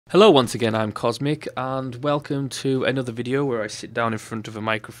Hello once again, I'm Cosmic and welcome to another video where I sit down in front of a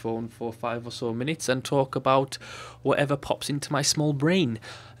microphone for 5 or so minutes and talk about whatever pops into my small brain.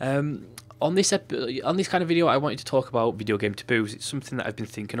 On this kind of video I wanted to talk about video game taboos. It's something that I've been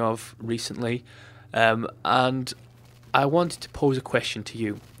thinking of recently, and I wanted to pose a question to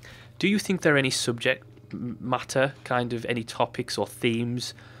you. Do you think there are any subject matter, kind of any topics or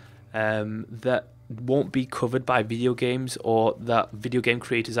themes that won't be covered by video games, or that video game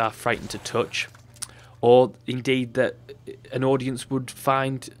creators are frightened to touch, or indeed that an audience would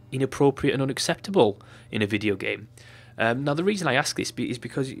find inappropriate and unacceptable in a video game? Now, the reason I ask this is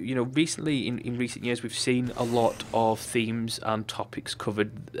because, recently, in recent years, we've seen a lot of themes and topics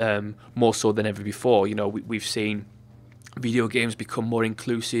covered, more so than ever before. We've seen video games become more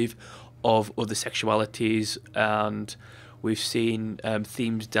inclusive of other sexualities, and we've seen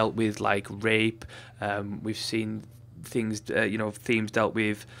themes dealt with like rape. We've seen themes dealt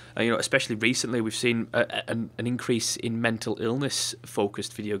with, especially recently, we've seen an increase in mental illness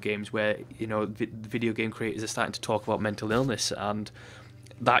focused video games where, video game creators are starting to talk about mental illness, and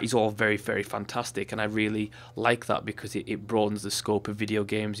that is all very, very fantastic, and I really like that because it broadens the scope of video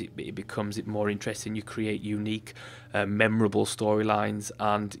games. It becomes it more interesting. You create unique, memorable storylines,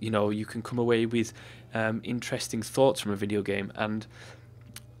 and you can come away with interesting thoughts from a video game. And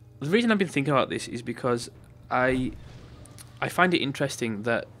the reason I've been thinking about this is because I find it interesting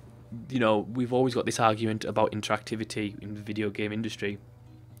that we've always got this argument about interactivity in the video game industry,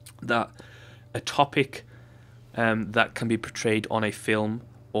 that a topic that can be portrayed on a film,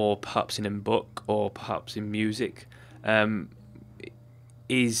 or perhaps in a book, or perhaps in music,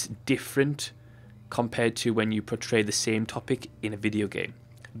 is different compared to when you portray the same topic in a video game,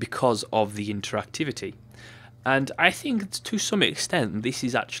 because of the interactivity. And I think to some extent this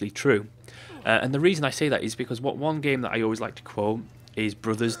is actually true. And the reason I say that is because one game that I always like to quote is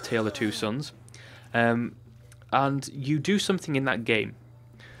Brothers: Tale of Two Sons. And you do something in that game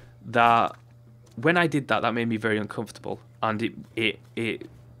that, when I did that made me very uncomfortable, and it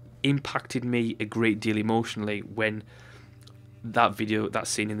impacted me a great deal emotionally when that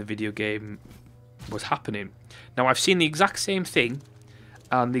scene in the video game was happening. Now, I've seen the exact same thing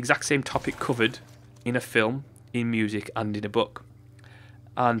and the exact same topic covered in a film, in music, and in a book,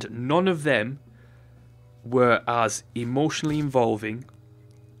 and none of them were as emotionally involving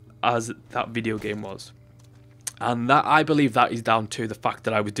as that video game was. And that, I believe, that is down to the fact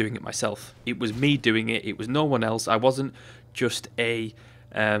that I was doing it myself. It was me doing it. It was no one else. I wasn't just a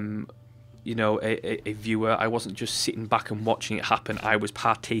viewer. I wasn't just sitting back and watching it happen. I was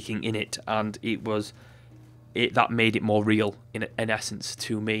partaking in it, and that made it more real in essence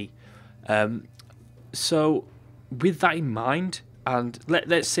to me. So with that in mind, and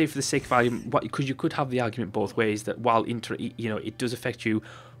let's say, for the sake of argument, because you could have the argument both ways, that while it does affect you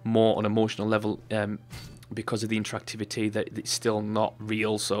more on an emotional level, because of the interactivity, that it's still not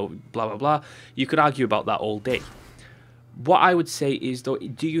real, so blah blah blah. You could argue about that all day. What I would say is, though,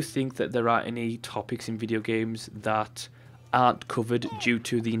 do you think that there are any topics in video games that aren't covered due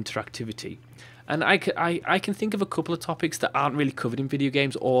to the interactivity? And I can think of a couple of topics that aren't really covered in video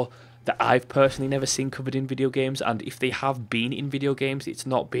games, or that I've personally never seen covered in video games, and if they have been in video games, it's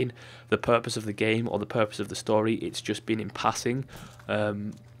not been the purpose of the game or the purpose of the story, it's just been in passing.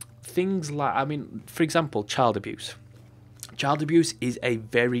 Things like, for example, child abuse. Child abuse is a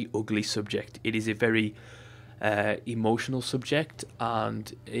very ugly subject. It is a very emotional subject,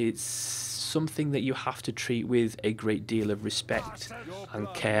 and it's something that you have to treat with a great deal of respect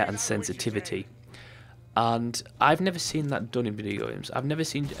and care and sensitivity. And I've never seen that done in video games. I've never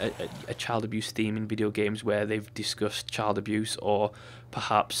seen a child abuse theme in video games where they've discussed child abuse, or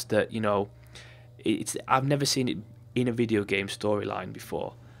perhaps that, I've never seen it in a video game storyline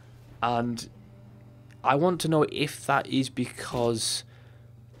before. And I want to know if that is because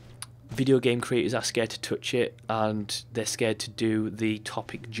video game creators are scared to touch it, and they're scared to do the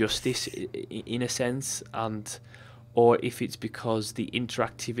topic justice in a sense, or if it's because the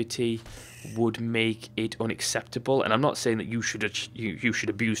interactivity would make it unacceptable. And I'm not saying that you should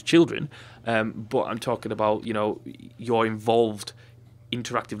abuse children, but I'm talking about, you're involved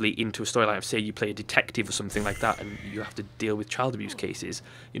interactively into a storyline. Say you play a detective or something like that, and you have to deal with child abuse cases.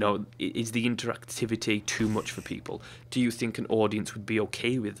 Is the interactivity too much for people? Do you think an audience would be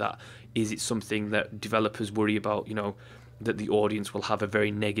okay with that? Is it something that developers worry about, that the audience will have a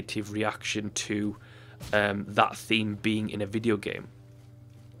very negative reaction to that theme being in a video game?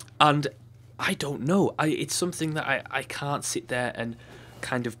 And I don't know. It's something that I can't sit there and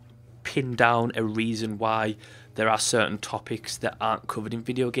kind of pin down a reason why there are certain topics that aren't covered in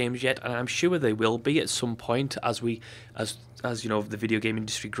video games yet, and I'm sure they will be at some point as you know, the video game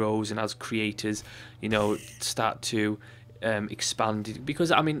industry grows and as creators, you know, start to expand. Because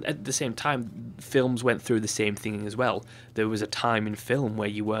I mean, at the same time, films went through the same thing as well. There was a time in film where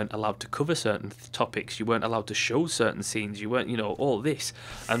you weren't allowed to cover certain topics, you weren't allowed to show certain scenes, you weren't, you know, all this.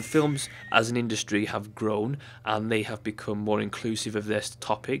 And films as an industry have grown, and they have become more inclusive of their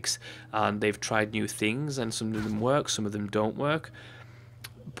topics, and they've tried new things, and some of them work, some of them don't work.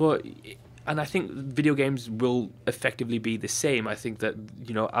 And I think video games will effectively be the same. I think that,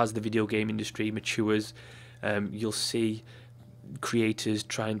 you know, as the video game industry matures, you'll see creators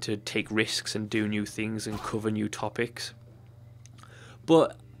trying to take risks and do new things and cover new topics.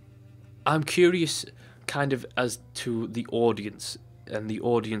 But I'm curious kind of as to the audience and the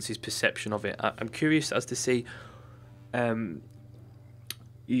audience's perception of it. I'm curious as to see,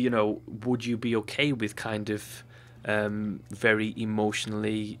 you know, would you be okay with kind of very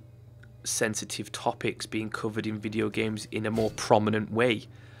emotionally sensitive topics being covered in video games in a more prominent way?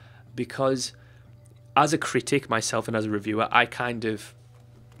 Because as a critic myself and as a reviewer, I kind of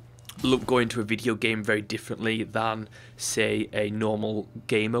go into a video game very differently than, say, a normal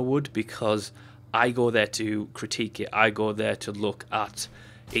gamer would, because I go there to critique it. I go there to look at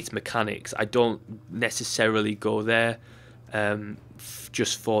its mechanics. I don't necessarily go there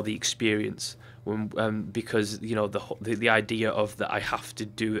just for the experience. Because, you know, the idea of that I have to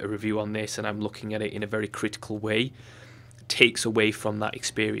do a review on this and I'm looking at it in a very critical way takes away from that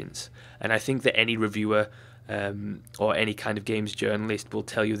experience. And I think that any reviewer or any kind of games journalist will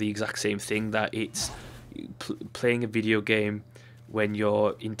tell you the exact same thing, that it's playing a video game when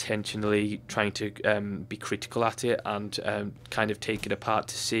you're intentionally trying to be critical at it and kind of take it apart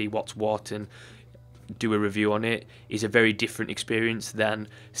to see what's what and do a review on it is a very different experience than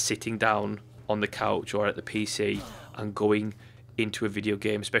sitting down on the couch or at the PC and going into a video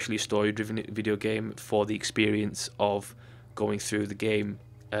game, especially a story-driven video game, for the experience of going through the game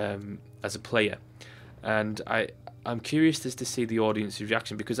as a player. And I'm curious as to see the audience's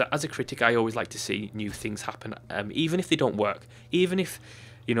reaction, because as a critic I always like to see new things happen, even if they don't work, even if,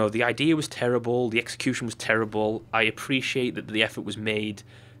 you know, the idea was terrible, the execution was terrible. I appreciate that the effort was made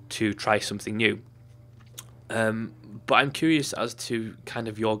to try something new. But I'm curious as to kind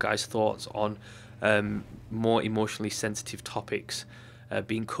of your guys' thoughts on more emotionally sensitive topics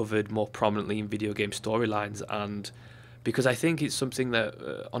being covered more prominently in video game storylines, and because I think it's something that,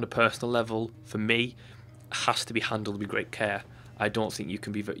 on a personal level, for me, has to be handled with great care. I don't think you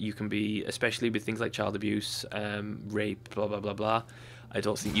can be, especially with things like child abuse, rape, blah blah blah blah. I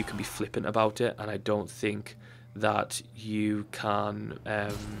don't think you can be flippant about it, and I don't think that you can.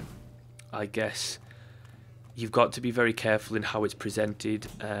 I guess you've got to be very careful in how it's presented,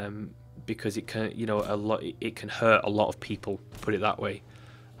 because it can, you know, it can hurt a lot of people. Put it that way.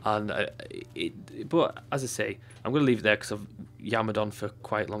 And but as I say, I'm going to leave it there because I've yammered on for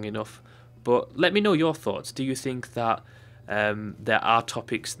quite long enough. But let me know your thoughts. Do you think that there are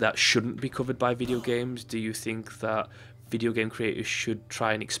topics that shouldn't be covered by video games? Do you think that video game creators should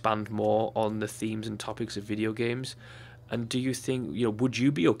try and expand more on the themes and topics of video games? And do you think, you know, would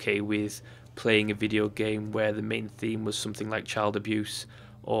you be okay with playing a video game where the main theme was something like child abuse,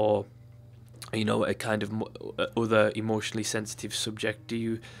 or, you know, a kind of other emotionally sensitive subject? Do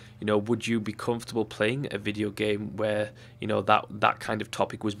you know, would you be comfortable playing a video game where, you know, that kind of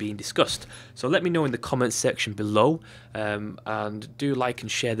topic was being discussed? So let me know in the comments section below, and do like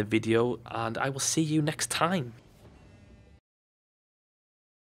and share the video, and I will see you next time.